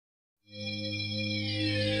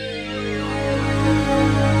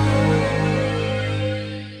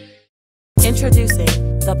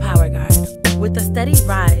Introducing the Powergard. With the steady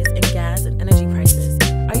rise in gas and energy prices,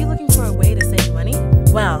 are you looking for a way to save money?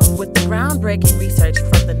 Well, with the groundbreaking research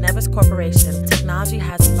from the NEVVUS Corporation, technology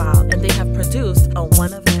has evolved and they have produced a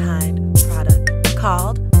one-of-a-kind product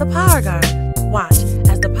called the Powergard. Watch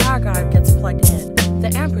as the Powergard gets plugged in,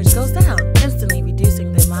 the amperage goes down, instantly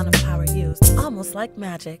reducing the amount of power used, almost like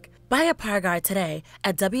magic. Buy a Powergard today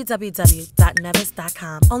at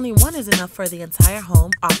www.nevvus.com. Only one is enough for the entire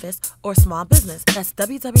home, office, or small business. That's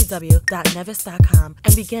www.nevvus.com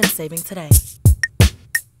and begin saving today.